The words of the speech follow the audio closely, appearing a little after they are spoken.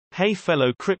Hey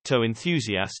fellow crypto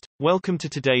enthusiast, welcome to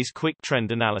today's quick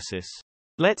trend analysis.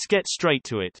 Let's get straight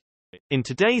to it. In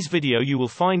today's video you will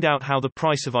find out how the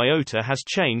price of IOTA has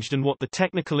changed and what the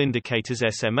technical indicators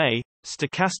SMA,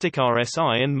 stochastic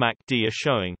RSI and MACD are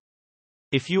showing.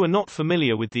 If you are not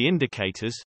familiar with the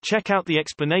indicators, check out the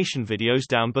explanation videos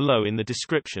down below in the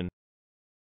description.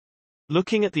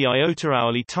 Looking at the IOTA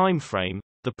hourly time frame,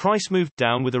 the price moved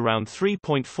down with around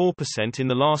 3.4% in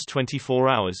the last 24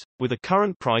 hours, with a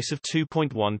current price of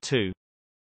 2.12.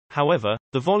 However,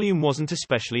 the volume wasn't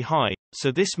especially high,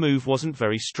 so this move wasn't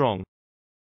very strong.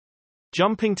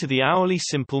 Jumping to the hourly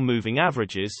simple moving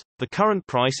averages, the current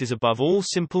price is above all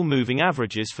simple moving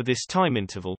averages for this time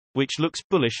interval, which looks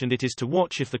bullish, and it is to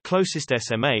watch if the closest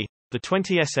SMA, the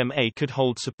 20 SMA, could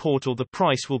hold support or the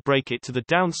price will break it to the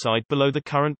downside below the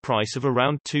current price of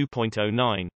around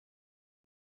 2.09.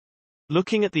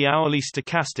 Looking at the hourly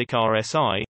stochastic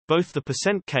RSI, both the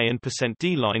 %K and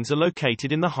 %D lines are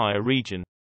located in the higher region.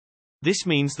 This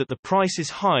means that the price is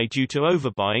high due to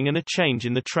overbuying and a change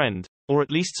in the trend, or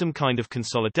at least some kind of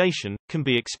consolidation, can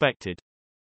be expected.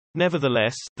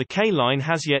 Nevertheless, the K line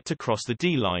has yet to cross the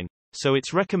D line, so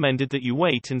it's recommended that you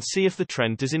wait and see if the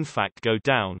trend does in fact go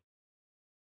down.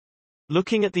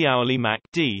 Looking at the hourly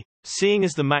MACD, seeing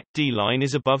as the MACD line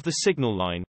is above the signal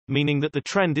line, meaning that the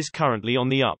trend is currently on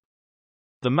the up.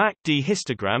 The MACD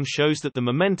histogram shows that the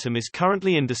momentum is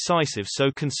currently indecisive,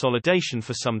 so consolidation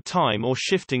for some time or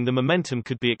shifting the momentum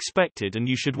could be expected, and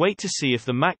you should wait to see if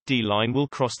the MACD line will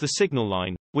cross the signal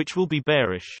line, which will be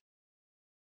bearish.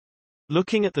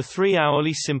 Looking at the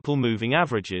 3-hourly simple moving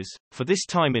averages, for this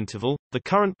time interval, the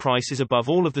current price is above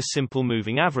all of the simple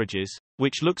moving averages,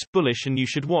 which looks bullish, and you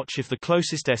should watch if the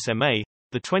closest SMA,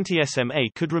 the 20 SMA,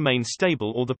 could remain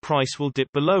stable or the price will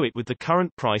dip below it with the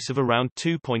current price of around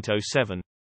 2.07.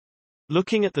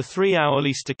 Looking at the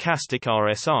 3-hourly stochastic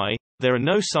RSI, there are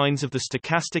no signs of the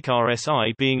stochastic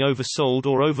RSI being oversold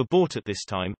or overbought at this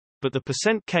time, but the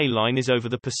 %K line is over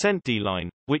the %D line,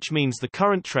 which means the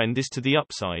current trend is to the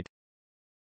upside.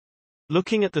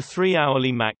 Looking at the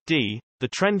 3-hourly MACD, the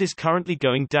trend is currently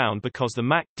going down because the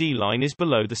MACD line is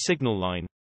below the signal line.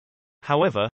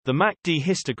 However, the MACD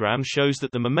histogram shows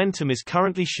that the momentum is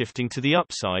currently shifting to the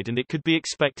upside, and it could be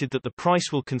expected that the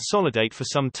price will consolidate for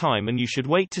some time, and you should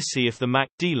wait to see if the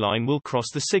MACD line will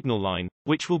cross the signal line,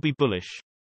 which will be bullish.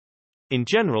 In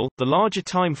general, the larger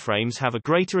time frames have a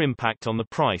greater impact on the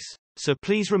price, so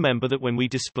please remember that when we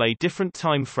display different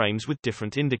time frames with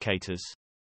different indicators.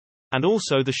 And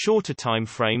also the shorter time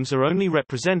frames are only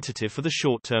representative for the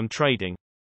short-term trading.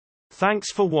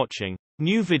 Thanks for watching.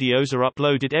 New videos are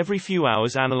uploaded every few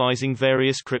hours analyzing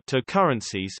various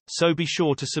cryptocurrencies, so be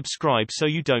sure to subscribe so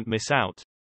you don't miss out.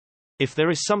 If there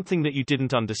is something that you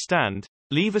didn't understand,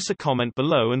 leave us a comment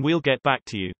below and we'll get back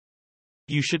to you.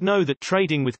 You should know that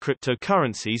trading with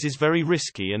cryptocurrencies is very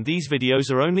risky, and these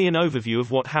videos are only an overview of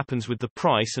what happens with the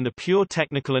price and a pure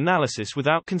technical analysis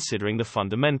without considering the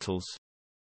fundamentals.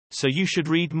 So you should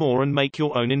read more and make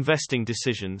your own investing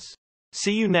decisions.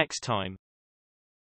 See you next time.